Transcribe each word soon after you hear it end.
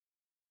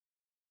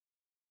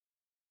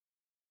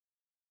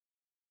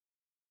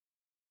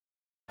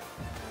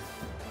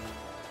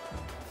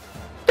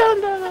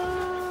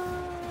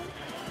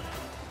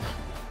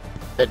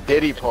The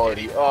Diddy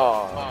party.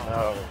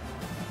 Oh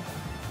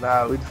no.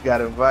 Nah, we just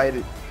got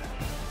invited.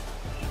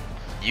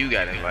 You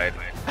got invited.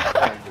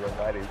 I didn't get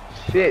invited.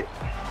 Shit.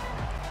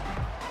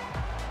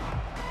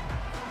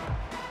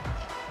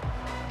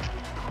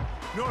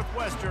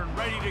 Northwestern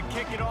ready to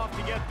kick it off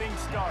to get things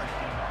started.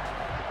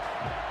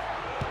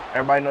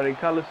 Everybody know their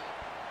colors?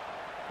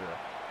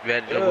 You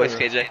had the voice,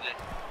 KJ?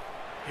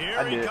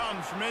 Here he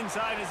comes from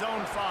inside his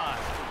own 5.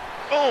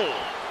 Boom!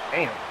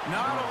 Damn.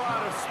 Not a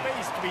lot of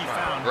space to be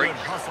found. Great. Good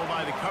hustle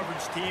by the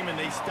coverage team, and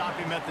they stop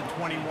him at the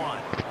 21.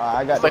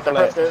 I got It's like the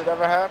flag. best thing that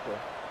ever happened.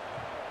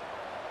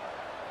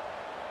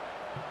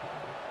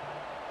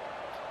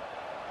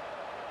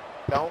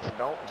 Don't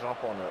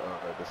jump on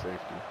the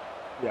safety.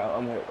 Yeah,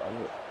 I'm hit.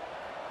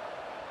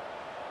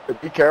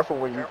 Be careful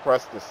when you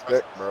press the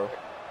stick, bro.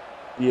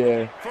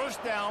 Yeah.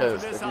 First down for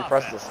Because this if you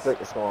press the offense. stick,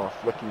 it's going to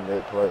flick you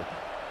mid-play.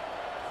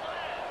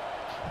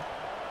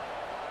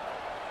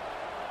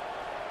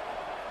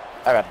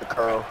 I got the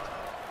curl.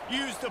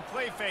 Use the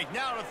play fake.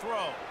 Now to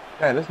throw.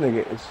 Man, this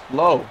nigga is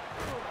slow.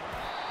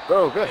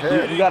 Bro, good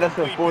hit. You got us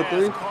in Incomplete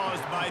 4-3? pass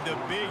caused by the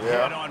big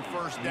Yeah. hit on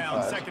first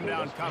down. Second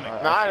down coming.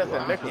 Nah, it's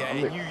a nickel. Yeah,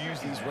 and you use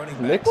these running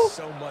backs Nickel?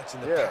 so much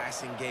in the Yeah.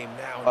 passing game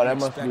now. Oh, and that you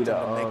must be expect the,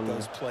 them to make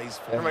those plays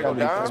for Am I you. go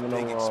down? Those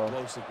big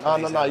explosive No,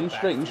 plays no, out no, of you the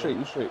straight, you backfield. straight,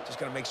 you straight. Just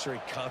gotta make sure he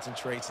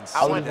concentrates and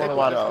I went just nickel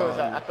wondering just why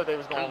because I thought they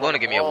was going I'm going to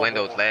give me a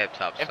Windows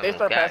laptop. If they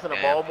start passing the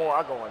goddamn. ball more,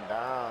 I'm going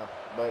down.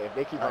 But if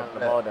they keep running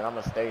the ball, then I'm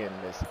going to stay in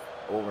this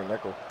over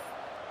nickel.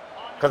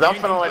 Because I'm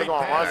feeling like they're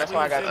going to run. That's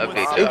why I got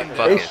Update two to options.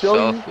 fucking They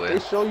software.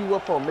 show you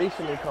what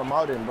formation they come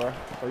out in, bro.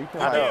 So you can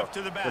I know.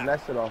 To the back.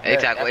 finesse it off A that.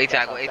 tackle, A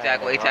tackle, A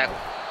tackle, A tackle.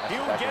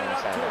 He'll That's get it what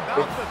up I'm to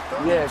saying.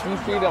 about the Yeah, if you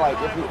see that, like,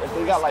 if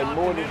they got like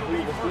more than 3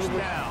 First receivers,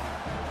 down.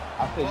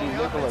 I say do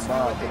nickel or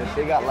dime. But if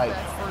they got like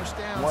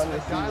 1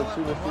 receiver,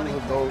 2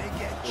 receivers, go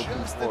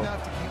just 3-4.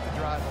 enough to keep the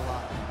drive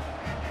alive.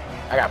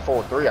 I got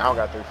 4-3. I don't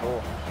got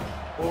 3-4.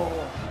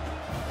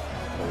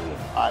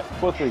 Alright,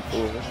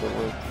 4-3-4. That should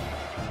work.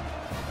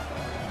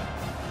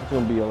 It's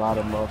gonna be a lot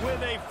of muscle.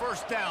 With a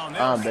first down,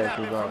 I'm they'll back snap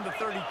it to from that.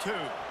 the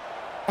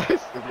 32.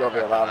 It's going to be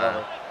a lot of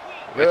them.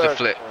 It's a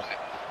flip,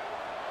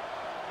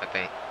 I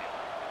think.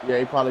 Yeah,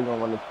 he probably gonna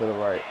run it to the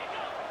right.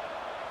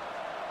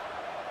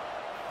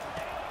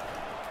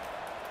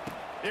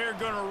 They're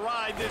going to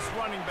ride this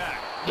running back.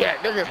 Yeah,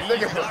 niggas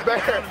is there.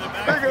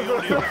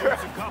 Niggas is there.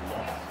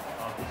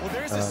 Well,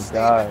 there's a Oh, statement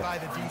God. by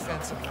the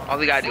defensive line. All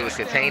we gotta do is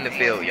contain the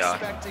field, y'all.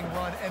 Expecting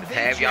run, and they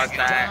Have y'all just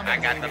tired? I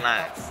got the dominated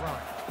line. up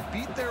front.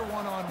 Beat their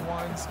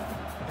one-on-ones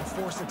and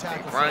force the They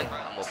tackle. run,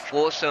 forward. I'm gonna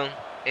force them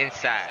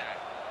inside.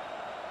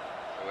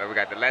 So wherever we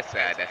got the left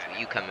side, that's where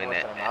you come in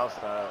at.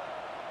 Outside.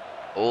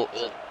 Or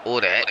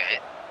that.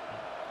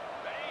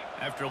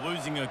 After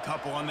losing a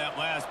couple on that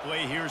last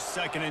play, here's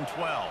 2nd and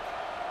 12.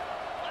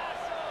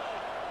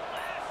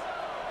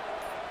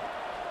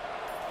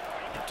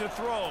 To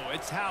throw,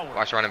 it's Howard.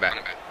 Watch running back.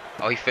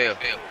 Oh, he failed.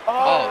 they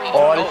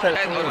Oh, said-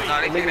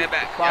 no, they take that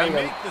back. Probably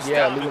Make gonna- the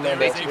yeah, stop, leaving but that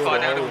there back is a They far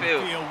down the flag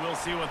field. on the We'll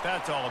see what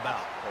that's all about.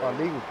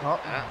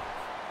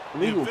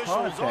 Legal The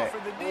officials contact. offer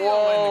the deal,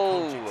 Whoa.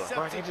 and the coach Bro,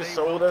 accepts they it. just They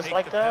sold will us take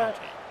like the that?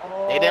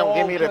 penalty. They didn't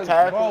give me the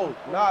tackle.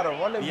 Bro, nah, the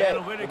running The back,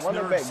 analytics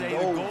running nerds back say the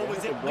goes goal and was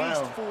hit the at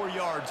least ground. 4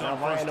 yards And I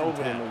on ran first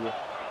over and the 10. nigga.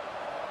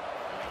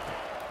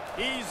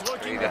 He's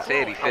looking They to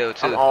said he throw. failed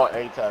I'm too. all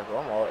A tackle.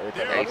 I'm all A They're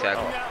tackle. A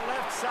tackle. working that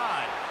left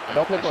side.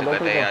 Don't click on, don't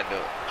click on. do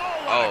it.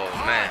 Oh,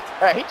 Oh, man.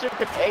 Hey, he took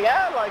the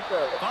AI like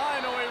that.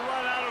 Finally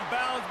run out of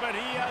bounds, but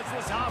he has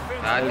this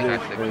offense. Nah, I think I rolling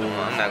click with on the him.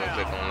 I'm first not gonna down.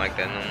 click on him like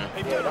that no more.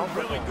 They've done a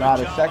really good Nah,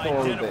 the job second one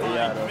was the identifying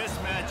AI though.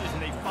 mismatches,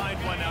 and they find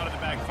one out of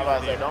the I'm backfield. about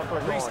to say, there. don't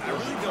click on Reese, I really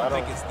this. don't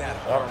think it's that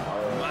hard.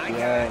 My Yeah.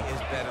 guy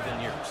is better than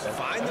yours.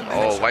 Find the Oh,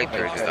 matchup white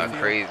across jerseys the are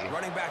field. crazy.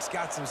 Running back's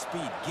got some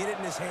speed. Get it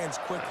in his hands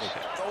quickly.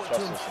 Throw it to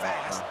Trust him this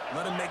fast. one,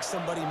 Let him make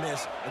somebody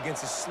miss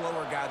against a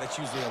slower guy that's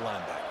usually a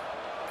linebacker.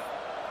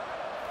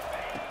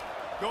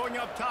 Going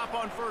up top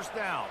on first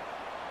down.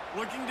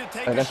 Looking to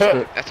take Hey, a that's shot.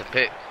 it. That's a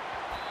pick.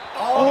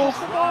 Oh,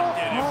 Dropped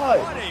it. God.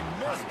 What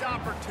a missed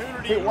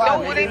opportunity. Hit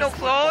wide, No, it ain't no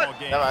fraud.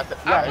 No, I said,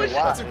 I wish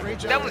why? That's a great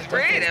job. that was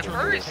red at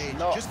first.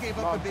 No, Just gave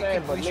no, up a I'm big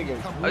saying, but completion.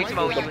 nigga, Come Oh, you right talking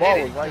about back, when the ball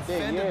you was right there,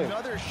 defend yeah.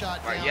 another shot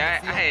Right, down yeah,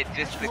 the I field. had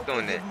just Hope clicked they on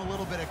give that. him a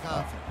little bit of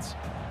confidence.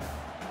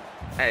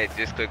 I had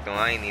just clicked on.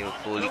 I ain't even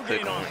fully No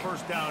clicked gain on on it.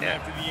 first down Yeah.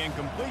 after the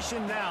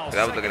incompletion. Now, 'Cause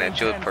I was looking at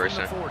your 2nd and 10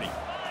 person. from the 40.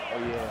 Oh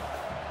yeah.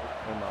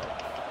 Come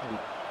on.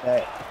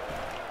 That.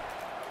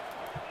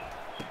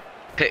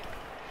 Pick.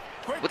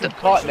 Quick What the-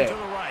 Caught completion that. to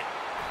the right.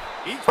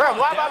 He's Bro, brought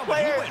why down, my but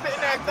he players went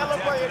sitting there backwards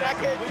celebrating? after I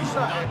can't do completion,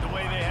 nothing. not the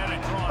way they had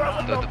it drawn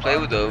up. Thought the play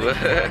was over.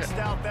 Flexed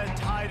out that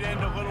tight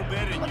end a little bit,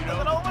 and you know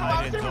the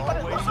tight end's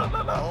always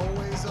open.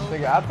 Always open.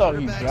 Nigga, I thought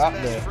he Quarterback's dropped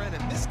best that. friend,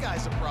 and this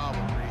guy's a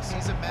problem, Reese.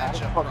 He's a How the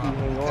matchup fuck he problem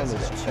hang on because to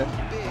he's that? too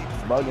That's big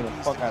for bugging the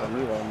safeties fuck to out of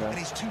me cover. right now. And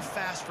he's too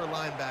fast for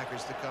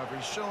linebackers to cover.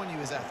 He's showing you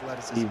his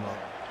athleticism Emo.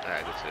 there.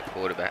 Alright, go to the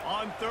quarterback.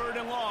 On 3rd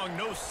and long,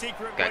 no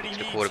secret Gotta what he get to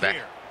the needs quarterback.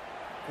 here.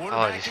 Oh,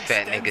 Quarterback this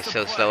fat extends nigga's the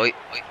so play.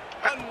 slow.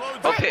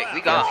 Unloads Okay, it we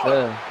left. gone. Yes,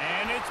 sir.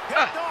 And it's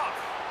picked off.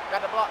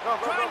 Got the block. Go,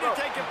 go, Trying go, go. to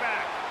take it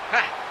back.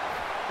 Ha!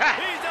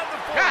 He's at the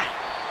 40.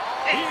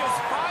 He is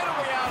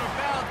finally out of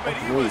bounds, but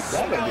he was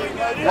smelling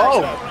that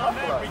Whoa. on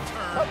that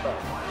return.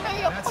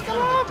 That's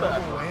kind of a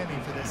double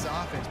whammy for this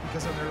offense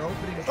because on their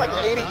opening It's like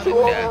drive, 82 not only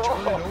did they overall.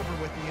 turn it over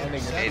with the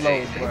interception,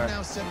 Hey, they've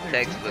now set their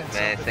textbook, defense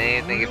man. up in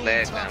Same a thing as really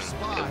last tough time.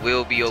 spot It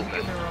will be to open. get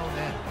in their own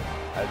end.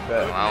 I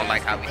bet. I don't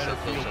like how we so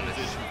close on this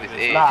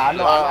edge. Nah, I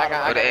know. I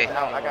got Go to this A.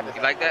 out. I got this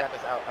You out. like that? I got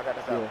this out. I got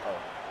this out. Yeah. Oh.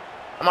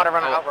 I'm about to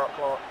run an out route,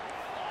 Claude.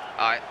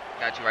 All right,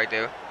 got you right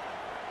there.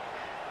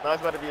 No,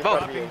 it's about to be a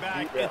Dropping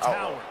back, deep it's out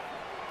Howard. route.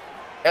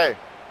 Hey.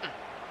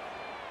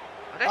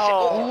 Oh, that shit.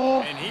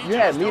 Oh. And he You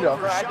had just me, though.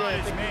 Bro, I overshot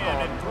didn't his think he man was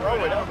and gonna threw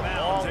throw it it. out That of was a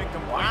bounds long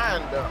incomplete.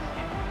 wind up.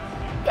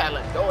 You gotta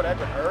let go of that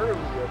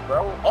earlier,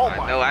 bro. Oh my I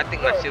know. I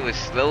think my God. shit was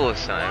slow or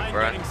something, Line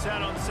bro. getting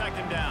set on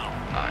second down.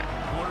 All right,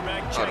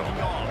 Quarterback hold checking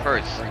on. off.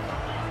 First,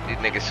 these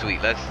niggas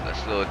sweet. Let's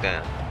slow it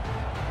down.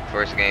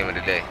 First game of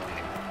the day.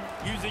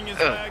 Using his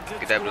legs,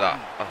 Get it's that block.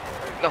 Gordon. Oh,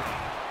 no.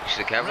 You should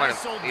have kept running.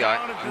 Wrestled You all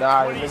down right? at the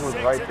Nah, the nigga 26, was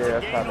right it's there.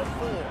 a That's gain how of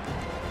 4.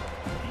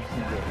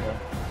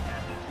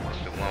 That's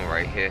the one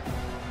right here.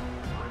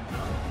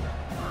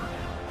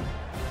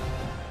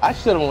 I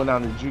should have went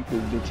down to juke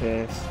his bitch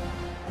ass.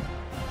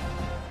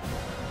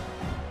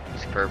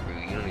 It's purple.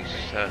 You don't need to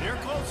shut. They're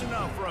close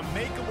enough for a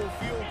makeable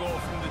field goal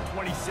from the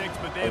 26,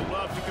 but they'd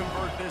love to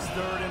convert this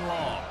 3rd and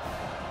long.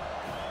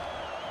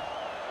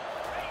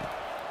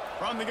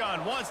 From the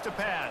gun, wants to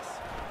pass.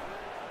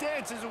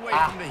 Dances away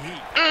from the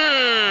heat.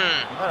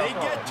 They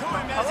get to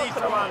him as he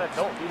throws.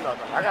 Don't do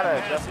nothing. I gotta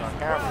adjust my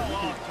camera. You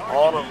keep Target.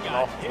 all of He them got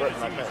off the hit grip as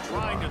and I he was can't do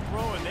trying to nothing.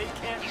 throw, and they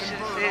can't You should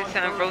have convert said on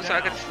something, bro, 3rd so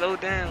I down. could slow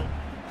down.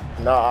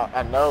 No,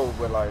 I know,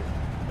 but like,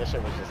 this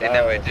shit was just They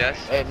never ass.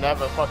 adjust? It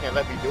never fucking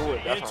let me do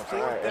it. That's It's what I'm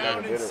saying. 4th It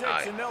never down did and it. 6,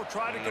 Alright. and they'll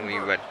try to When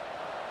you convert. ready.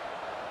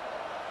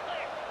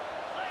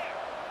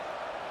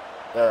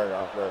 There we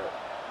go. There.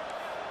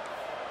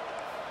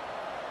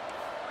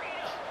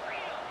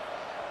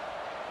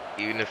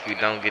 Even if you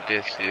don't get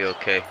this, you're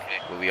okay.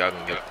 But we all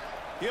gonna get it.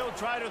 He'll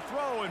try to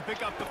throw and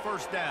pick up the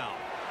 1st down.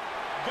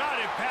 Got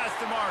it past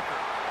the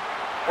marker.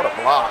 What a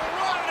block.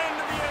 Run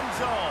into the end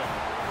zone.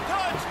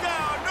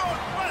 Touchdown,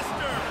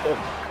 Northwestern. Good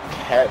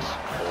catch.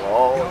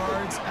 Whoa.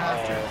 Yards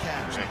after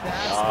catch.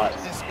 That's God. what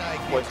this guy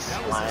Quick gets.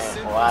 That was a slant,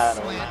 simple wide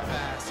slant on.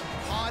 pass. He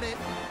caught it.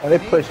 Oh, they made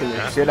pushing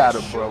that the shit out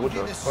of switch, bro. What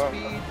showed the you fuck?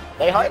 speed.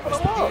 They It hyping was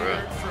him up.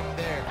 delivered from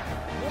there.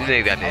 These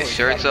niggas got their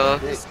shirts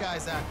off. This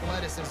guy's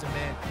athleticism,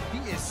 man. He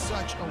is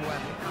such a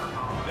weapon.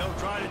 They'll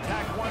try to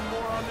tack one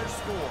more on their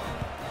score.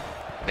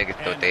 Niggas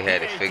And thought they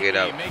had it PAT figured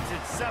out. makes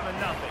it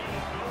 7-0.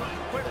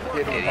 Quick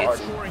work Get on him that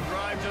hardy. scoring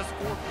drive, just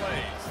 4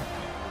 plays.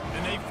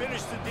 And they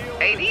finish the deal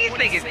Hey, with a these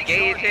niggas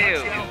gay as 26-yard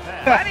hell. touchdown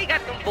Why pass. they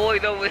got them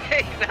boys over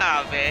there?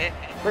 Nah, man.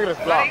 Look at this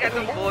Why block. they got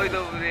them boys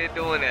over there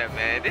doing that,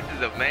 man? This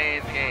is a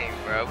man's game,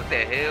 bro. What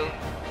the hell?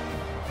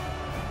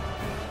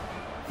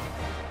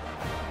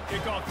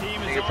 Kickoff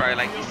team is Nigga on probably the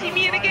like, field. you see They'll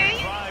me in the try to game?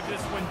 drive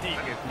this one deep.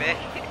 Fucking fat.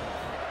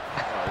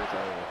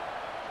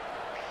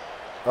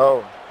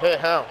 Oh, hit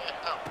him.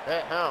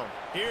 Hit him.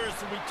 Here's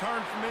the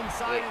return from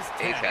inside his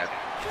 10. Ace happened.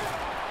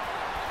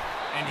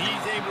 And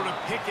he's able to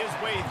pick his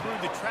way through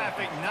the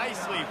traffic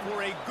nicely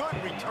for a good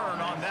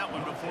return on that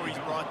one before he's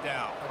brought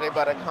down. They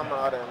about to come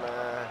out and,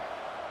 man.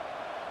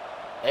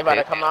 They about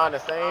to come out in the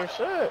same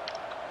shit.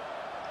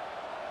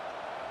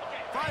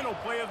 Final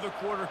play of the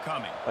quarter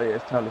coming. Oh yeah,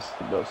 it's time to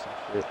go some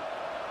shit.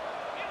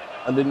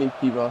 Underneath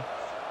Kiva.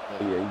 Oh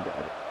yeah, you got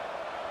it.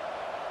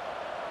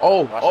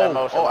 Oh, Watch that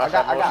motion, I watch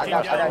got that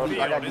you.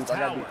 Downfield, it's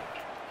Howard.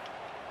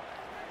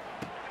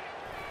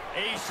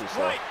 A said.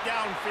 strike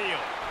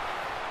downfield.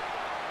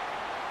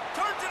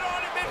 Turns it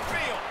on in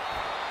midfield.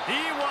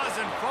 He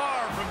wasn't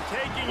far from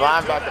taking it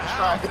to Linebacker the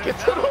trying house, to and get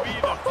to that'll the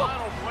be the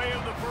final play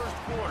of the 1st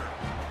quarter.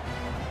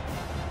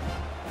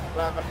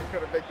 Linebacker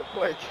couldn't make the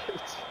play.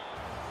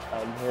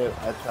 I'm hit.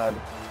 I tried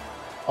to.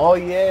 Oh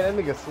yeah, that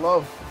nigga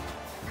slow.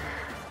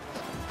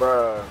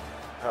 Bruh.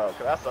 Oh,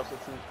 can I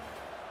substitute?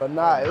 But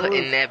nah, it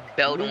Putting was, that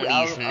belt on me,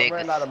 these I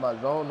ran out of niggas. my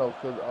zone though,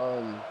 cause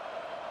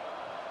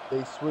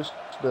they switched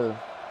the.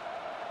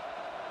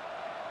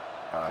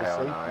 Oh, The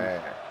hell no.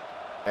 safety.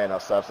 Ain't no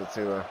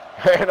substitute.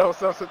 Ain't no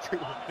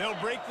substitute. They'll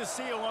break the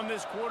seal on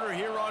this quarter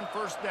here on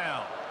 1st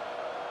down.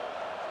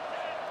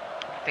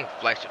 I think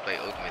Flash should play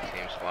Ultimate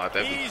Team Squad.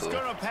 That'd be He's cool.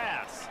 gonna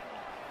pass.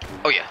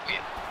 Oh yeah,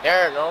 yeah.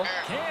 There you go.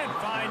 Can't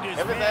find his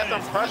If it's man at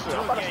some as he pressure,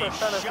 I'm about to took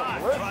start a sending some shot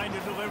blitz. trying to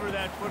deliver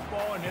that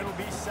football, and it'll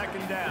be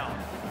 2nd down.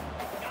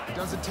 It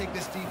doesn't take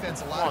this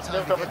defense a Come lot on, of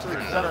time still to get to coming the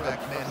through. Send him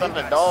quarterback, man. send They've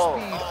the got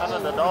dog. speed Send all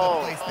him the over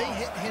dog. the place. They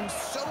hit him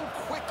so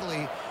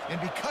quickly,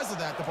 and because of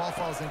that, the ball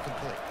falls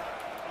incomplete.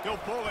 He'll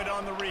pull it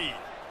on the read.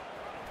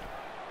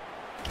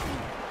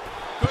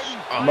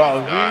 Couldn't Oh,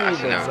 Bro, God, he I need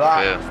should to never drop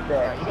fail.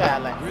 that. You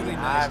gotta let Really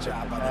nice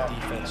job by the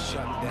defense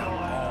shutting down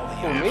all the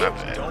Who, me?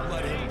 options. Don't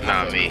let him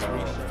Nah, me.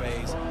 reach the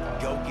phase.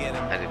 Go get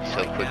him. I had to be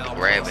so right quick now, to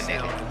grab press it,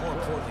 out, nigga. and more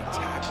importantly,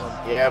 tackle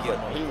him. Yeah, Get but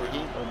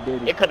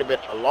him. it could have been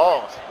a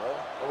loss, bro.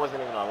 It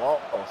wasn't even a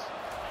loss.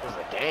 It was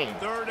a game.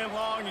 3rd and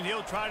long, and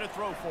he'll try to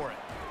throw for it.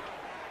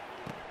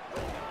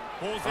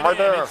 Pulls it Right in.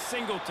 there. It's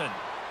Singleton.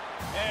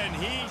 And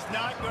he's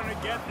not going to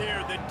get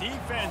there. The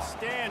defense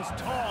stands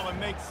tall and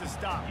makes the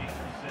stop.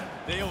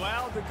 They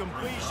allowed the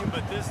completion,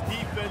 but this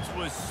defense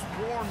was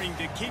swarming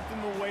to keep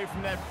them away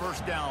from that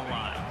first down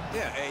line.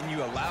 Yeah, and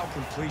you allow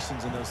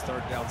completions in those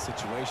third down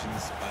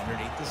situations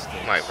underneath the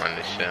sticks. Might run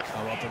this shit.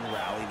 Come up and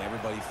rally, and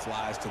everybody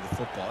flies to the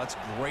football. That's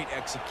great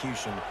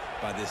execution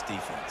by this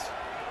defense.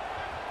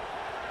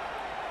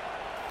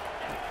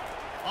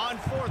 On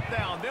fourth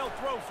down, they'll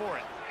throw for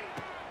it.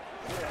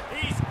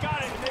 He's got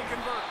it. They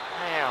convert.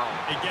 Damn.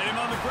 They get him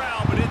on the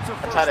ground, but it's a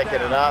first Try to down.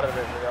 get it out of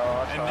it,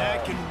 y'all. And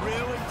that can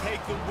really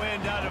take the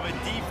wind out of a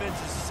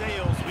defense's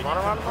sails when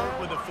you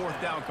convert with a fourth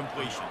down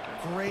completion.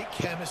 Great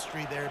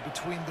chemistry there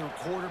between the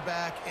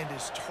quarterback and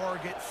his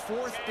target.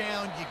 Fourth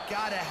down, you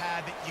got to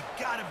have it. You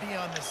got to be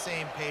on the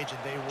same page, and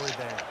they were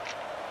there.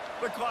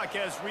 The clock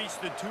has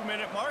reached the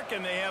 2-minute mark,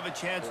 and they have a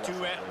chance to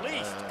at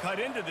least cut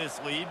into this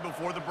lead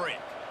before the break.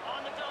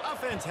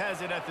 Offense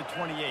has it at the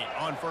 28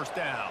 on first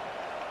down.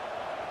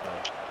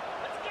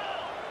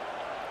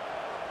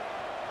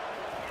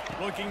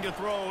 Looking to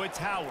throw, it's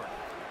Howard.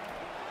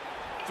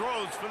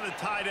 Throws for the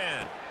tight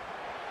end.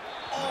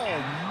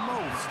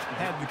 Almost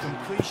had the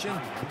completion,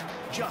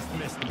 just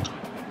missed it.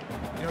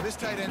 You know, this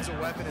tight end's a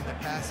weapon in the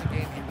passing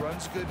game. He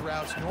runs good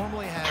routes,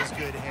 normally has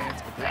good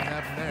hands, but didn't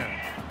have him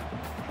there.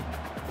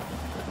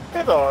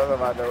 That's all of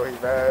them I know he's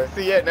bad.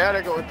 See, yeah, now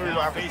they're going 3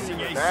 wide facing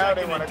a receivers. Now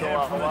they second want to go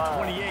attempt out from the wide.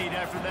 28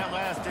 after that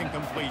last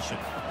incompletion.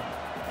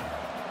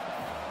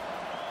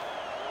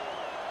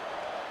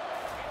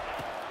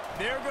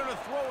 They're going to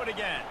throw it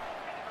again.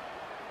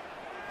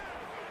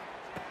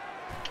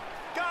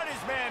 Got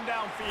his man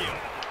downfield.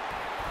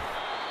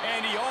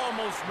 And he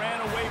almost ran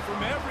away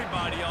from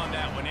everybody on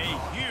that one. A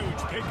huge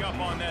pickup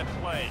on that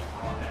play.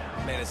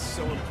 Man, it's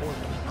so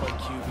important when you play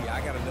QB.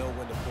 I got to know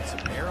when to put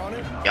some air on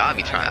it. Y'all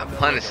be trying to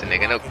punish the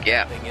nigga, no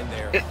gap. In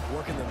there,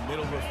 working the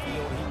middle of the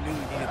field. He knew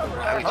he needed the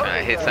I be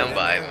trying to hit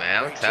somebody,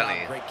 man. I'm Great telling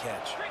job, you. Great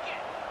catch.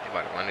 They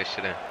about to run this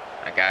shit in.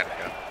 I got it,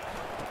 though.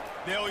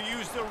 They'll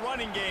use the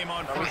running game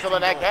on I'm first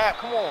filling and that goal. gap.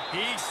 Come on.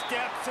 He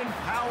steps and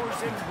powers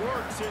and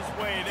works his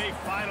way. They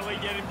finally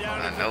get him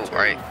down I to know, the 2.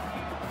 right?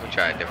 We'll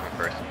try a different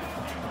person.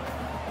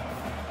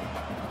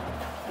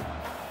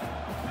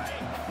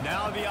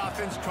 Now the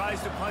offense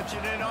tries to punch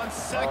it in on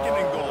second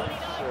and goal.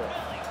 Shit.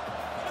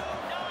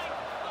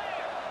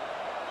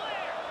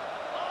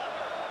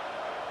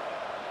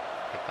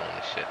 Pick on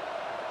this shit.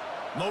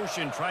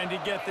 Motion trying to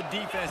get the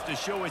defense to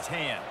show his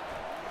hand.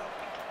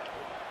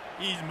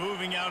 He's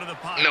moving out of the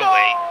pocket. No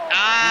way.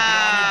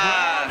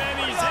 Ah! And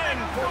he's in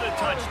for the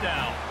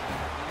touchdown.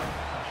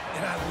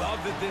 And I love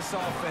that this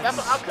offense.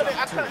 That's what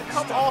I couldn't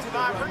come off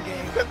my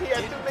read because he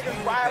had 2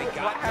 niggas wide with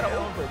what had down,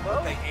 over, bro.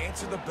 They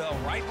answered the bell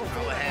right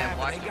before the half.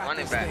 watch They the got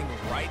running this back. thing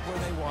right where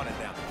they want it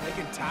now. They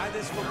can tie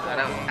this football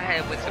I game.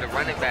 had went to the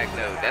running back,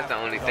 though. That's the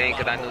only thing,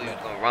 because I knew he was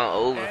going to run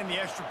over. And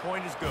the extra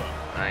point is good.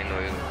 I didn't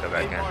know he was going to go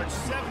They back in. marched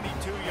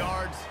 72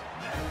 yards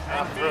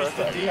and bro, finished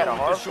the he deal had a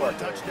with hard the short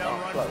flat there. touchdown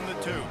run from the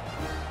 2.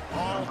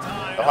 All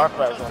time. The hard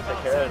flat's just gonna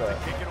about take care of set that.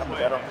 to kick it I put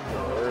away. that on the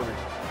field early.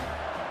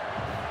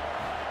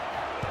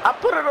 I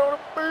put it on the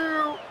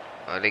field.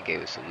 Oh, they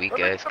gave us a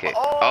weak-ass kick.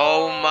 Oh.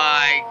 Oh,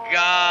 my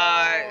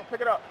God. Pick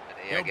it up.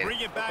 Yeah, I He'll get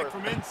bring it back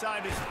from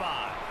inside his 5.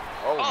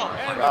 Oh, Oh, my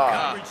And the God.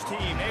 coverage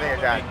team Nigga able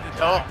to got make the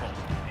dumped. tackle.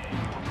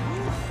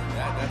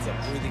 That's a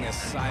breathing a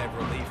sigh of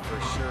relief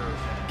for sure.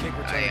 Kick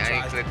return I ain't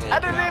tries to click on take I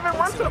it didn't out, even puts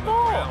run it to the on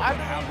ball. ground, I but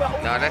didn't how even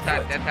about No, that's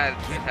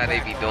how they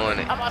be doing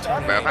it.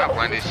 Bro, if I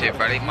run this shit,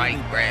 bro, they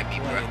might grab me,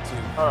 bro.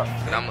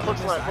 But I'm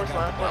Push line, push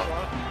line, push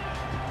line.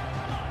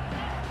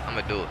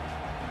 going to do it.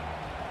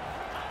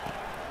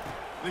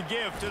 The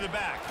give to the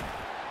back.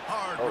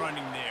 Hard Oh.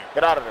 running there.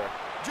 Get out of there.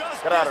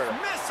 Just Get out of there.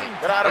 missing.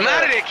 Get out of I'm there.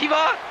 out of there, keep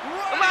on.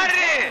 I'm out of Running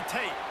there. for the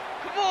tape.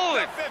 Come on.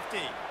 The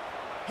 50.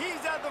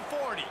 He's at the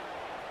 40.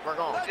 We're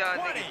going. The Y'all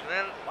 20. niggas,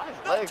 man. Why his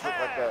The legs look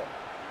like 10. that?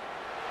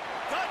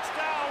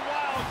 Touchdown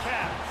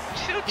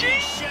Wildcats. Chill, He G.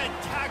 shed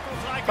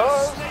tackles like a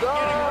snake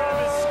getting rid of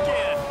his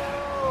skin.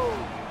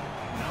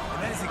 And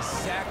that is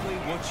exactly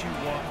what you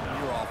want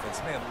from your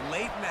offense. Man,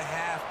 late in the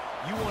half,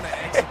 you want to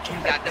execute.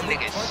 Got them and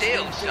then niggas punch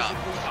shell in shocked.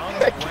 physically on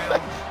the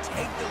ground,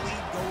 take the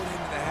lead going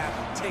into the half,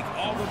 take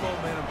all the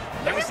momentum.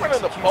 Let me Nice run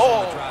in the execution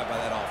ball. on the drive by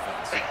that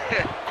offense.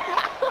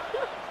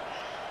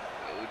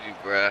 Told you,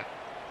 bruh.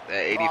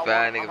 That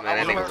 85 nigga, man,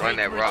 that nigga run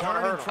that rock.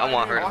 I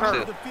want her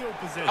too. The field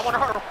position. I want to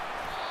hurt him.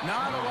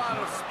 Not a lot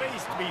of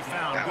space to be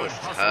found. That Good was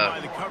hustle tough. by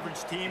the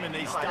coverage team, and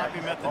they stop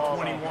him at the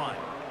 21.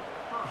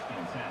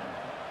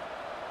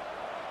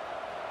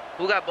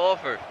 Who got ball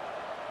first?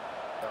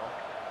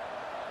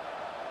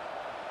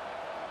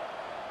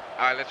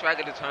 All right, let's try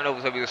to get the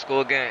turnover so we can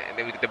score again, and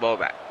then we get the ball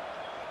back.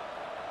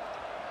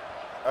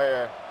 Oh,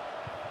 yeah.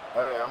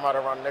 Oh, yeah. I'm about to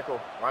run nickel.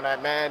 Run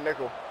that man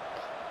nickel.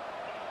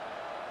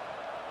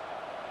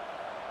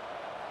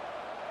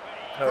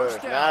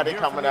 First down Now they here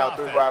coming for the out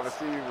through offense. wide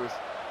receivers.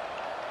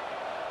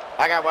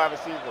 I got wide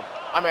receiver.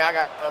 I mean, I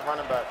got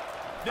running back.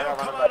 I They'll got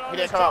come running out back. on He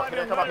this didn't come out. drive He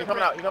didn't and come out. He let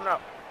coming it out. He coming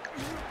out.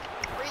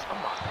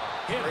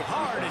 Hit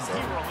hard as he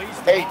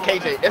released. Hey,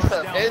 KJ, it's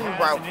an in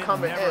route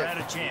coming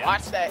in.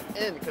 Watch that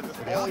in, because it's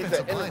always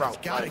an in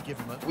route.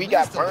 Like, we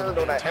got burned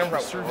on that in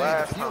route the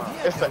last time.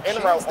 It's an in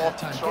route off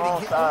the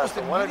strong side,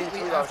 so one of these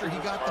three after he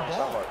got the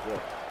ball.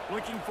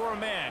 Looking for a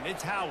man,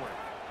 it's Howard.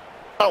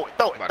 Throw it,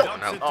 throw it.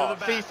 Oh,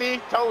 CC,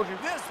 told you.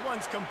 This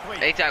one's complete.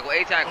 A tackle,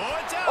 A tackle.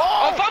 Oh, it's out.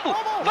 Oh, fumble,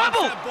 fumble.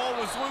 Once that ball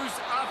was loose,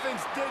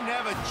 offense didn't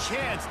have a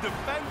chance.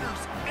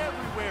 Defenders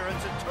everywhere.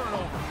 It's a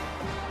turnover.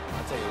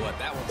 I'll tell you what,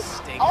 that one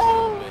stinks Oh,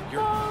 a little bit.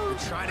 You're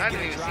trying to I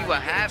get didn't a even drive, see what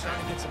trying happened.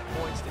 to get some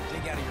points to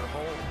dig out of your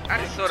hole. I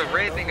just saw the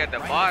red thing at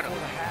the bottom.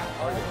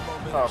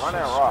 Oh, run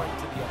that rock.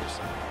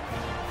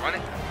 Run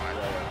it.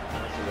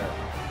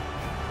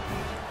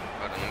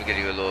 Hold on, let me get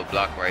you a little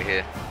block right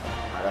here.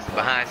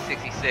 Behind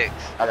 66.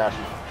 I got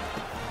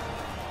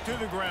you. To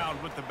the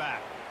ground with the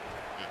back.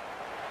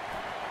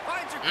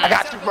 I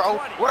got you, bro.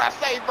 What I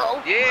say,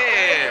 bro?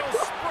 Yeah.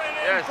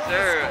 Yes,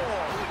 sir.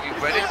 You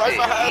better shit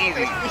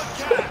easy.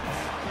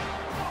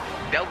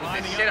 Double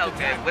the shit out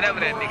there. Whatever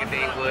that nigga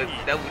name was.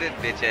 Double this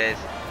bitch ass.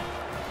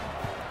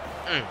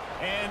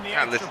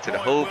 I listened to the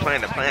whole plan.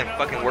 The plan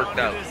fucking worked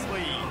out.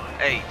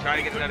 Hey, try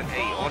to get another.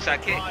 Hey,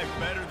 onside kick.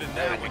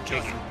 Hey, I can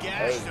kick it.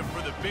 Hey.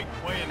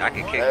 I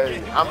can kick Hey,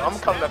 it. I'm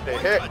coming up there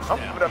hit. I'm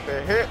coming up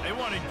there hit.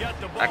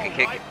 I can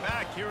kick it.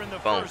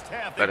 Boom.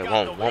 But it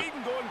won't.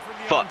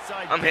 Fuck.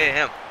 I'm hitting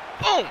him.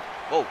 Boom.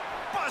 Whoa.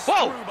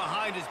 Whoa.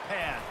 Behind his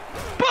pad.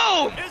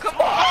 Boom. Come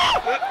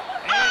on.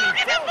 And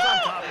he falls on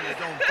top of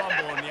his own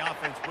fumble, and the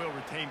offense will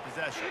retain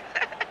possession.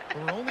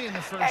 We're only in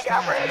the first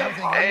half. I don't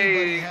think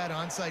anybody had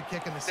onside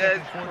kick in the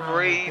second quarter. That's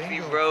crazy,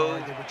 bro.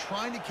 They were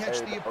trying to catch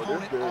the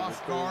opponent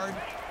off guard,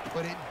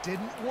 but it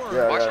didn't work.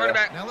 Yeah, Watch running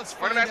back. Now let's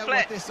Running find back out flat.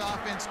 what this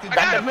offense can I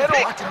got do. the middle.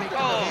 Not to make them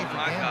Oh behave for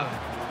my gambling.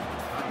 god.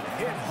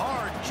 Hit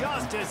hard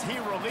just as he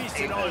released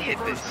Hey, it on he hit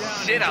the first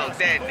down. shit and out just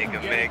that couldn't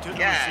nigga, get man. it to the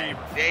God receiver.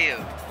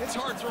 damn. It's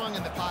hard throwing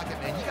in the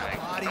pocket, man. You got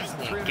bodies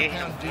and Can't get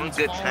him 300-pound one dudes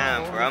good falling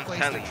time, all bro. over I'm the place.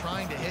 telling They're you.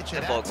 trying to hit you.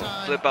 That ball That gonna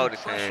time, flip out his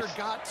pressure hands.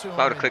 got to If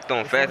I would've him, clicked on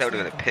and fast, I forced would've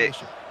been a pick.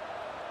 incompletion.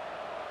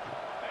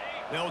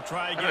 They'll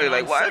try I again. was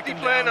like, on why is he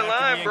second playing the down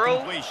after line, bro?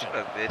 incompletion. Shut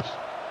up, bitch.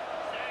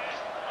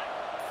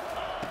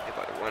 He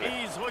about to run it.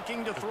 He's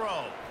looking to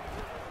throw.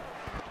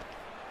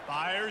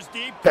 Fires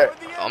deep Okay. toward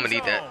the end I'm gonna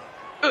need that. zone.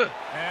 I'm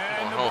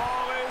And the going home.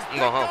 ball is I'm picked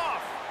going home.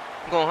 off.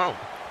 I'm going home.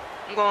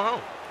 I'm going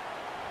home.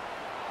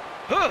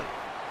 Huh.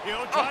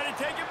 He'll try to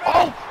take it back.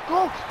 Oh,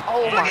 go.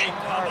 Oh And my they come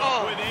god.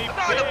 up with a I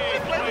thought the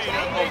big play was play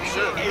done. to Oh, make he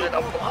sure should. no Yeah,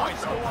 more the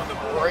points go on the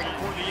board Great.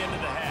 before the end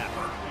of the half.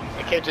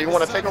 Hey, KJ, you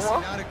want to take him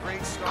on? Not a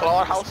great start.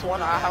 Claude house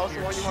one, our house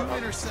Here, one. You 2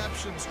 want?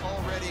 interceptions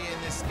already in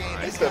this game.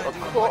 He He's said, got to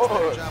do a of much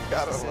better course. job with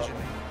Gotta his love decision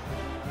making.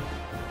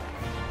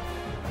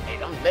 Hey,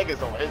 them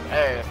niggas on his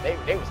ass.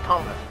 They was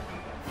coming.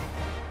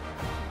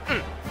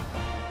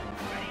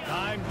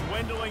 Time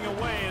dwindling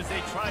away as they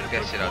try to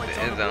Get put shit out points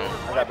the on end the zone. board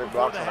I right got big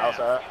before blocks the on the half.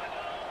 outside.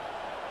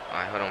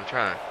 Alright, hold on. I'm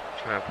trying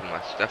to put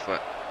my stuff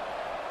up.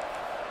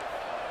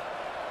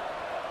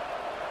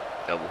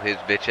 Double his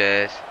bitch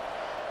ass.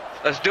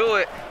 Let's do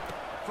it.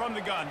 From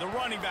the gun, the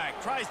running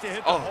back tries to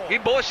hit the Oh, hole. he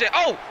bullshit.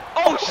 Oh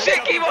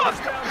shit, keep off.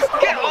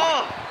 Get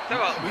off.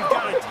 We've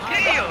got a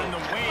timeout in the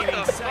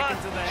waning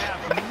seconds of the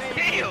half.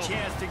 Maybe a Damn.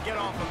 chance to get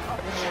off a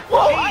couple more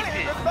Whoa, plays. I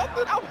didn't even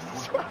nothing. I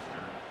was trying.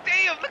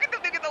 Damn, look at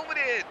them niggas over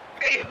there.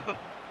 Damn.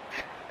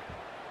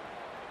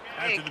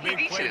 After the big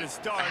He play should've to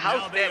start,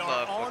 housed now they that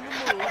are on the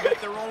move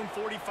at their own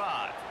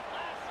 45.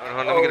 Hold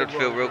on, let me get up the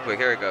field real quick.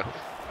 Here we go.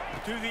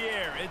 To the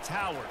air, it's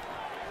Howard.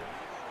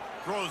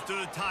 Throws to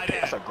the tight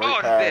That's a end. great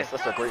Oh, pass.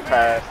 That's a great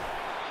pass.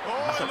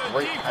 Oh, That's a and the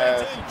great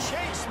defense pass. in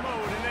chase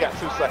mode, and they Got 2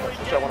 finally seconds.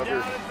 What get y'all wanna down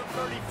do? at the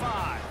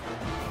 35.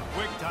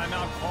 Quick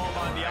timeout called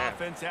on the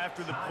offense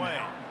after the play.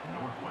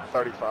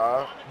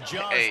 35.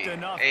 Just Hey,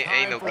 enough ain't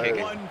time no for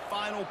kicking. one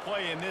final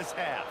play in this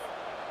half.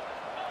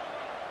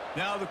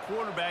 Now the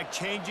quarterback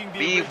changing the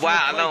Leave original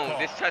Wild play alone. call.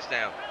 This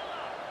touchdown.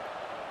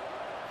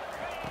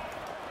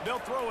 They'll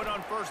throw it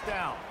on first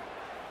down.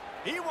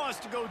 He wants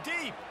to go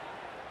deep.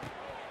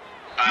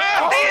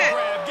 Oh, Grab,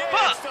 man.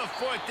 gets Fuck. the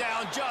foot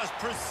down, just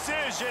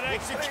precision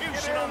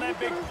execution on that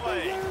big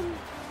play.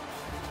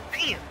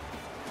 Damn.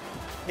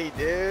 He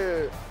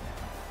did.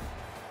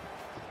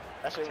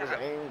 That shit was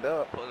aimed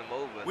up. Pull him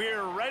over.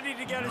 We're ready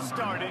to get it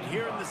started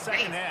here in the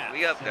second half.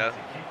 We up though.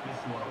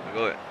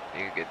 Go ahead.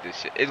 You can get this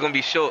shit. It's gonna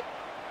be short.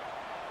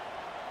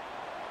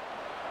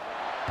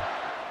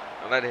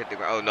 I'm about to hit the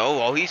ground. Oh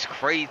no. Oh, he's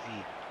crazy.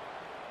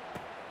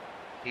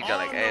 He got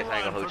like On the ass. I ain't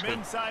run gonna hold from you.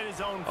 inside his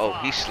own Oh,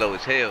 5. he's slow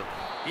as hell.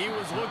 He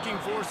was looking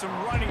for some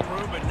running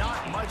room, but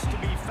not much to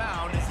be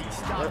found as he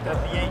stopped at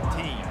the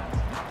 18.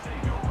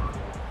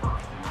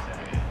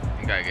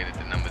 You gotta get it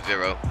to number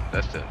 0.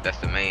 That's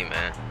the main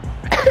man.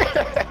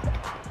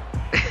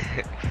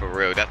 For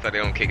real, that's why they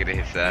don't kick it to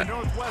his The side.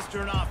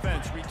 Northwestern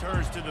offense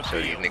returns to the Show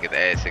these field. niggas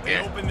ass They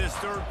again. opened this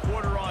third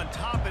quarter on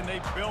top, and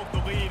they built the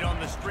lead on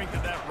the strength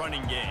of that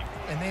running game.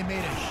 And they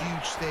made a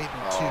huge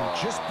statement, too,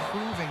 just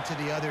proving to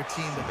the other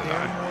team that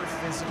they're more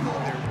physical,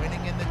 they're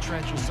winning in the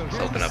trenches. So here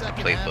in Open the up the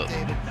second playbook.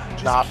 half, David,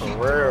 just Nah, for keep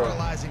real.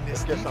 demoralizing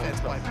this Let's get defense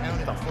by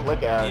pounding the football.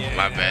 Flick ass.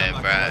 My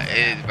bad, bro.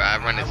 It is, bro. I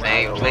run the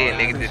same play and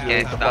niggas just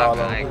can't stop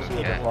it. I ain't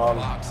gonna care.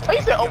 How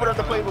you said open up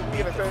the playbook? We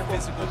in the same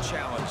Physical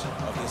challenge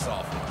of this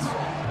offense.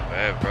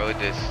 Well, bro,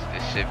 this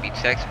should be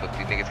textbook.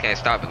 These niggas can't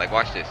stop it. Like,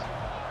 watch this.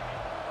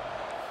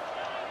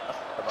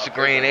 It's a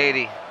green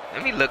 80.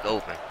 Let me look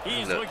open.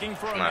 He's looking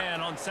for a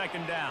man on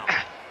second down.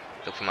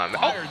 Look for my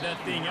man. Fired that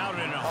thing out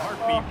in a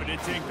heartbeat, but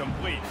it's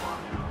incomplete.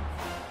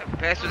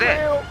 Pass to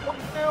that.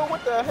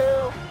 What the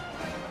hell?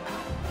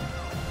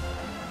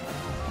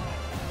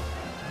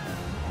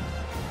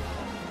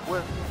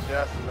 With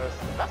just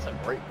listen. That's a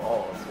great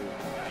ball, too.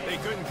 They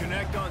couldn't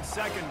connect on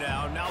second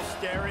down. Now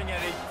staring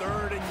at a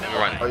 3rd and 9.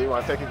 Run. Oh, you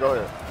want to take it? Go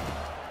ahead.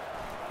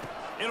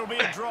 It'll be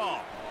a draw.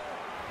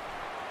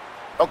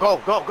 Oh, go.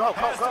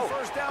 Past the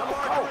first down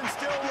marker and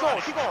still Keep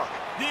running. going.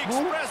 The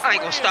express I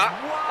ain't gonna stop.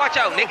 Watch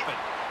out, nigga.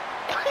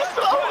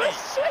 Holy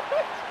shit.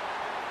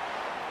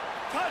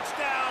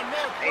 Touchdown,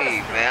 Northwestern.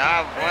 Hey, man,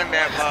 I won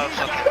that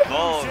motherfucking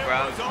ball,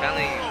 bro. I'm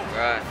telling you,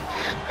 bro.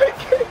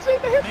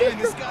 Man,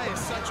 this guy is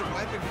such a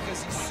weapon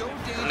because he's so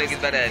dangerous. Them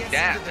niggas better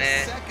adapt,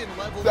 man.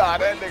 Nah,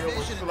 that nigga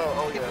was slow.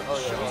 Oh, yeah.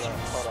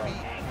 Hold on.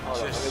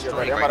 Let me get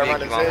ready. I'm about to run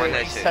this Run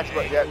that shit.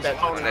 textbook. Yeah,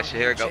 that Run that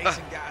shit. Here it go.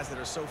 Chasing guys that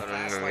are so Hold on,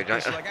 fast let me like join.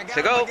 this. You're like, I To got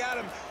him, go. I got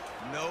him.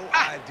 No,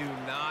 I do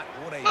not.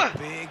 What a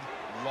big,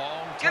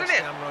 long Get it in.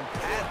 touchdown run.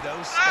 Add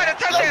those Ah,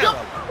 the stats.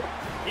 touchdown.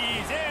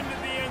 He's into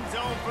the end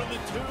zone for the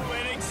 2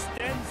 and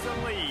extends the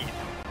lead.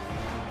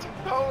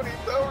 Tony.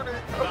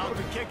 About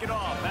to kick it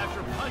off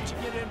after punching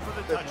it in for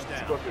the This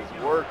touchdown. book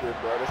is working,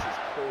 bro. This is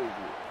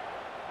crazy.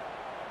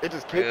 It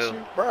just kicks Yeah.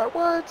 you, bro.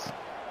 What?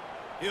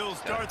 He'll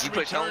start the You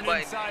push home return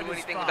button. inside You do his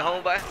anything with spot. the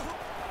home button?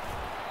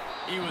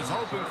 He was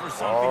hoping for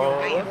something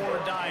a bit more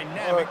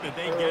dynamic, but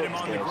they get him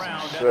on the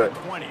ground at the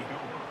 20.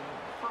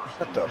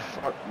 What the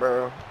fuck,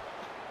 bro?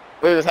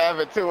 We just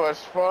having too much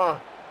fun.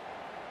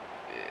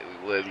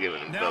 Yeah, we was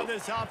giving them Now dope.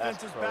 this offense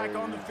That's is back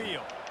on the crazy.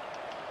 field.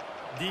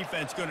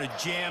 Defense going to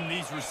jam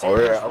these Oh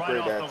receivers yeah, right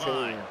upgrade off that the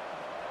line. team.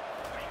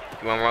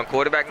 You want to run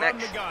quarterback From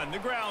next? the gun, the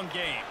ground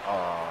game.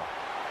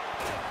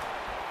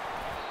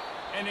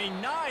 And a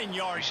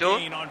 9-yard Sure?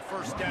 gain on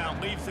first down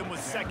leaves them with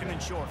 2nd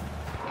and short.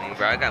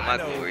 Bro, I got my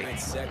know glory.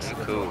 it's sexy I'm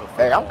to cool. throw the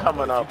Hey, I'm football,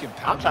 coming but up. if you can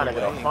I'm pound trying to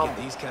your get a way and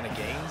fumble. These kind of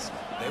gains,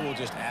 they will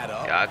just add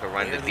up. Yeah, I can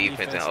run Wear the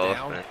defense and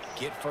down, offense.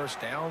 get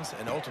first downs,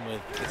 and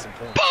ultimately get some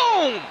points.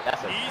 Boom!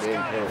 That's a He's big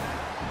got it. hit.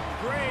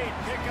 Great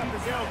pickup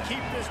as they'll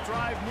keep this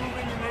drive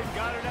moving, and they've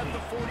got it at the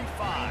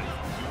 45.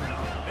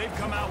 They've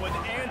come out with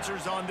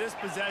answers on this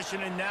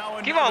possession, and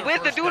now Keep on, where's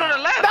the first dude on down.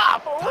 the left? Nah,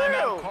 for Timeout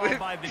real. called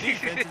by the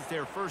defense is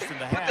their first of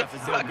the half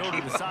as they'll fuck, go to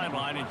the Keep on?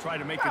 sideline and try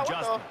to make God,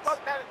 adjustments. what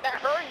the fuck? That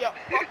hurry up.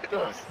 Fuck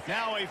this.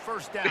 Now a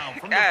first down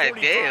from the God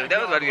 45 damn, that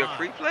was about to be a line.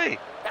 free play.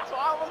 That's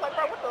why I was like,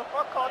 bro, what the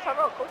fuck? Call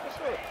timeout. Coach this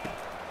shit.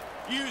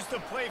 Use the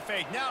play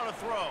fake, now to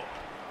throw.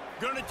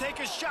 Gonna take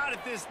a shot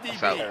at this DB.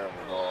 That's Terrible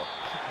ball.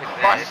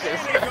 And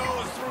it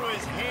goes through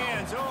his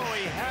hands. Oh,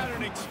 he had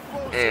an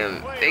explosive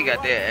Damn, play they got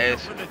right their here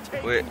ass for the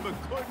taking, whipped. but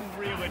couldn't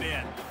reel it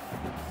in.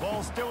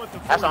 Ball still at the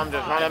 45. That's why I'm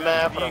just running,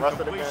 man, for the rest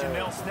of the incompletion, game.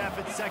 They'll snap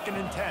it 2nd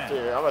and 10.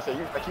 Yeah, I'm gonna say,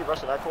 I keep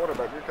rushing that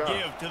quarterback. You're coming.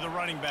 Give to the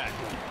running back.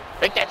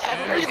 Make that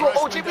tackle. There And you the go,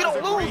 freshman OG. We does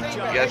don't a lose. great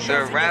job Yes, sir.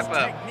 using Wrap his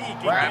up. technique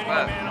and Wrap getting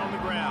up. the man on the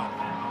ground.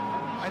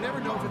 I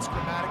never know if it's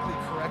grammatically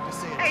correct to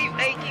say a team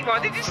is Hey, being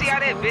Kevon, did you see how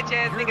that physical. bitch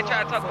ass You're nigga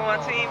tried to talk on my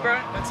football. team, bro?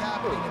 That's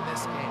happening in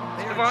this game.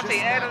 They are Devontae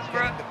just Adams, not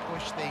bro? getting the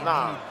push they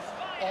Nah. need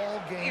all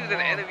game He was in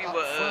an long interview up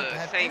with front to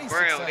have St. any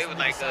Brown. success They when was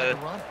they like decide to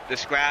run.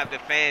 describe the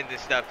fans and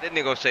stuff. That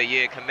nigga gonna say,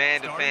 yeah,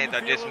 command the Starting fans to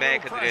are just feel a mad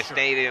little because their pressure.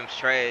 stadium's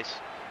trash.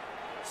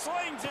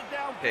 Slings it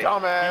down. Hey.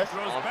 Dumbass. He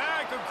throws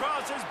back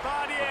across his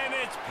body, and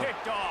it's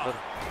picked off.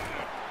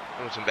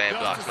 Them some bad Just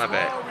blocks, a my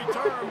bad. slow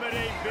return, but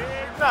a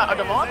big Nah, play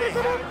as Devontae they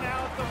did have it? it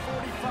now at the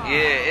 45.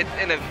 Yeah, it's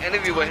in an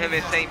interview with him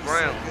and St.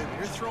 Brown.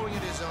 You're throwing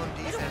at his own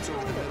defense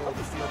over the middle of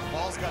the field.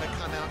 Ball's got to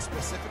come out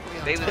specifically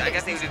on They was- time. I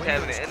guess they was just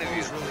having an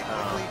interview. Really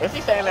quickly. Is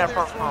he saying that They're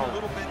from thrown a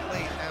little bit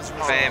late as a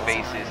result. Fan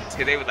bases.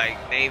 Because they was like,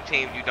 name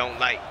teams you don't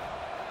like.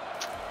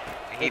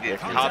 And he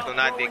just Comes hopped out on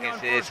that dick throwing and on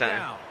said first something.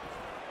 down.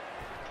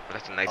 But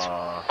that's a nice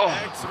one.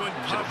 Oh. Excellent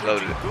should've coverage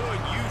floated and it. good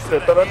use Yeah,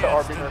 of throw the that to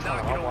hands RB to next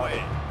knock time. it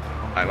away.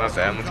 Alright, my bad.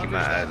 I'm gonna keep my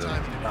eyes Time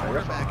on. for the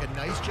quarterback, a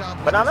nice job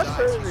with But now his that's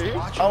eyes. He's crazy.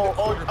 watching Oh, the oh,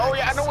 quarterback.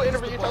 yeah, I know what He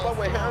interview sees you the talking about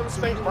with ball him, from,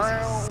 so St. he knows Brown,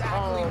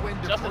 exactly when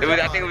to Justin put It was,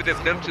 it I on. think it was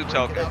just them two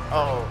talking.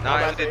 Oh, Nah,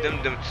 it was the just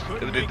them,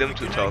 it was just them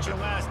two talking.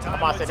 I'm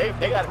about to say,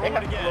 they got a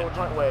little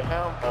joint with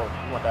him. Oh,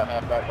 you want that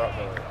halfback up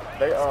there.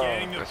 They,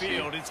 Scanning the let's see.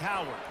 field, it's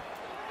Howard.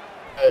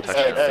 hey.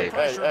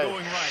 Pressure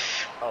going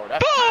right. Oh,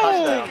 that's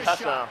Boom!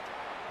 touchdown.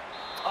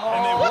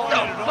 And they Oh, what wanted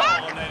the it all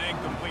fuck? on that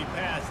incomplete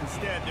pass.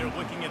 Instead, they're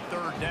looking at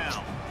third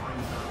down.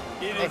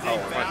 It is a hold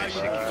on,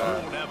 valuable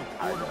man. tool to have a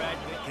quarterback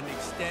that can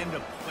extend a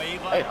play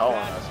They like hold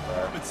that. us,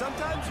 bro. But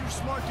sometimes you're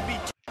smart to be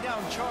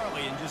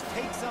Charlie and just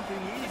take something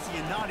easy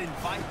and not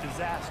invite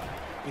disaster.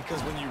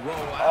 Because when you roll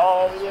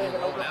out, yeah,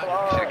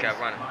 should have kept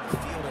running. the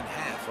field in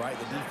half, right?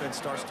 The defense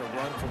starts to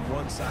run from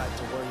one side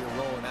to where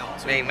you're rolling out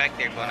to. They like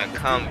they're gonna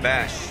come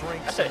back.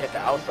 I should hit the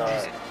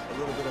outside. A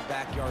little bit of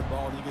backyard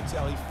ball. You can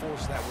tell he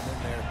forced that one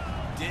in there.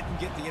 Didn't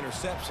get the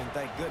interception,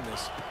 thank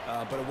goodness,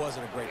 but it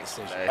wasn't a great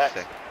decision.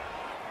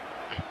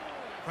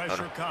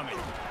 Pressure coming.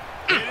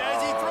 And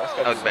as he throws,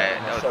 That was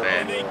bad. That was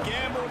bad. and they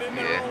gambled in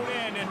their own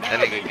end, and That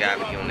now nigga they got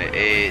give me up on the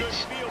a good edge.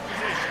 field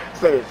position.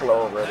 Say it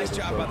slow already. Nice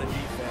job by the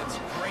defense.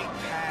 Great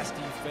pass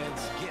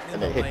defense. Getting in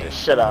And the they hit lane. the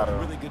shit out of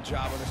him. Really good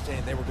job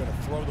understanding they were going to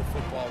throw the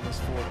football in this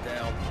fourth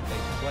down. They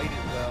played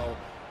it well.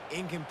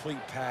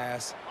 Incomplete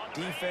pass.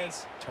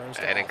 Defense turns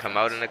to That didn't come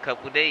out in a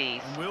couple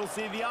days. And we'll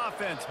see the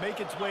offense make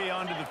its way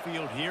onto the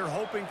field here,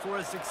 hoping for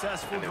a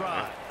successful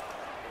drive.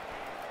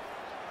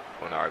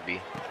 On RB.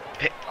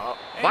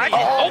 Why?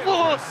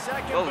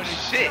 Oh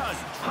shit.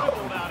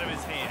 Out of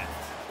his hands.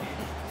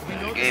 We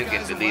know The this game guy's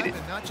getting a deleted.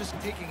 weapon, not just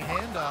taking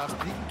handoffs,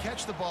 but he can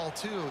catch the ball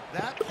too.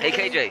 That Hey,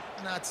 play, KJ.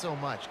 not so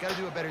much. Got to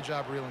do a better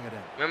job reeling it in.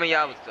 Remember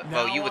y'all was,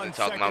 well, you Now wasn't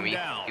on talking about me.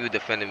 second down. You were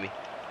defending me.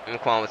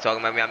 Remember Quan was talking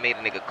about me. I made a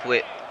nigga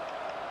quit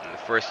in the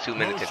first 2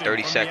 minutes and Motion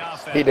 30 from the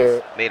seconds. offense. He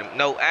did. Made him,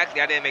 no,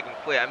 actually I didn't make him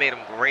quit. I made him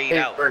grade He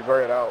out.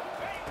 grayed out.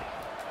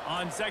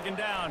 On second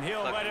down,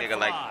 he'll Look, let it nigga,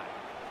 fly.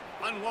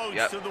 like- Unloads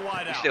Yep. to the We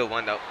wideout. still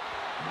won though.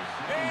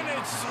 And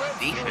it slipped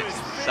through Defense his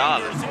is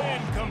solid. fingers,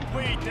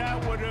 incomplete.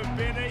 That would have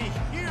been a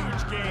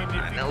huge game if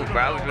I he know, could have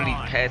bro. I was held really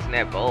on. passing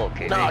that ball,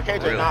 KJ. Nah, For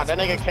KJ, real. nah. That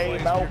nigga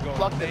came out,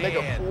 plucked the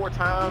nigga 4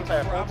 times,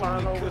 had 4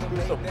 turnovers,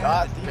 threw some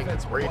dots,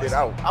 nigga graded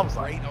out. I was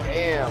like,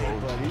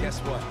 damn, OG. Guess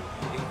what?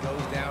 It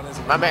goes down as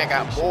a My man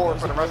got bored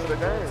for the rest of the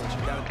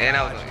game. And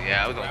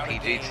I was on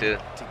PG too.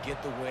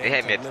 They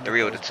had me at the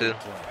 3 or the 2.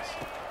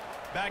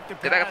 Back to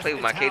Cause I gotta pass, play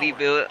with my it's KD Howard.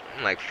 build.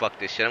 I'm like, fuck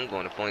this shit. I'm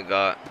going to point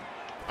guard.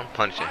 I'm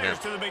punching him. Fires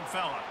to the big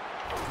fella.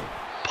 Boom!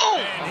 Oh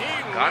And he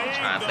my god, I'm laid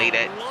trying to the lay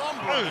that.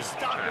 lumber to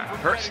stop him Trying to from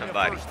hurt getting the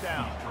somebody. first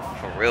down.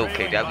 For real,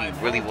 KD. I be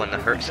really wanting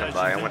to hurt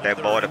somebody. I want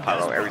that ball to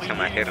pop out every time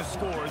I hit him.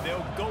 Score,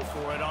 they'll go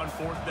for it on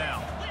 4th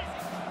down.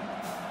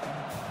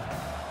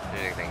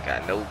 Niggas ain't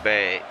got no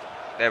bag.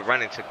 That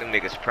running took them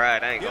niggas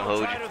pride. I ain't gonna He'll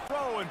hold try you. to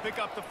throw and pick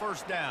up the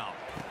first down.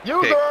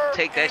 User!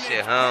 Take that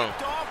shit home.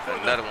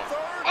 Another one.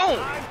 Oh!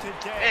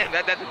 Damn,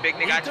 that's a big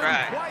nigga. I He couldn't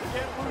tried. quite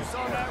get loose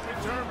on that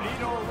return, but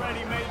he'd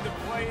already made the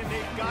play, and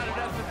they got it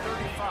at the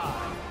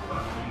 35.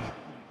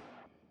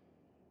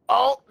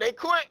 Oh, they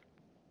quit.